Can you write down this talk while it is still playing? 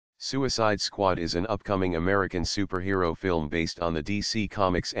Suicide Squad is an upcoming American superhero film based on the DC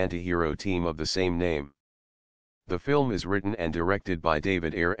Comics antihero team of the same name. The film is written and directed by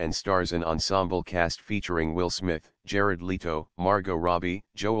David Ayer and stars an ensemble cast featuring Will Smith, Jared Leto, Margot Robbie,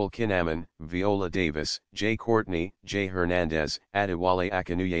 Joel Kinnaman, Viola Davis, Jai Courtney, Jay Hernandez, Adewale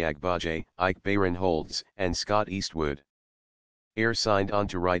Akinnuye-Agbaje, Ike Barinholtz, and Scott Eastwood. Ayer signed on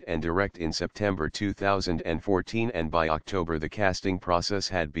to write and direct in September 2014 and by October the casting process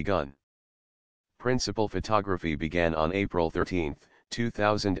had begun. Principal photography began on April 13,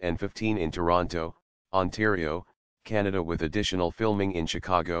 2015 in Toronto, Ontario, Canada with additional filming in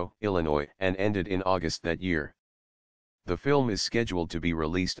Chicago, Illinois and ended in August that year. The film is scheduled to be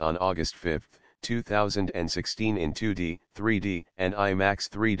released on August 5, 2016 in 2D, 3D and IMAX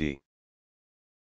 3D.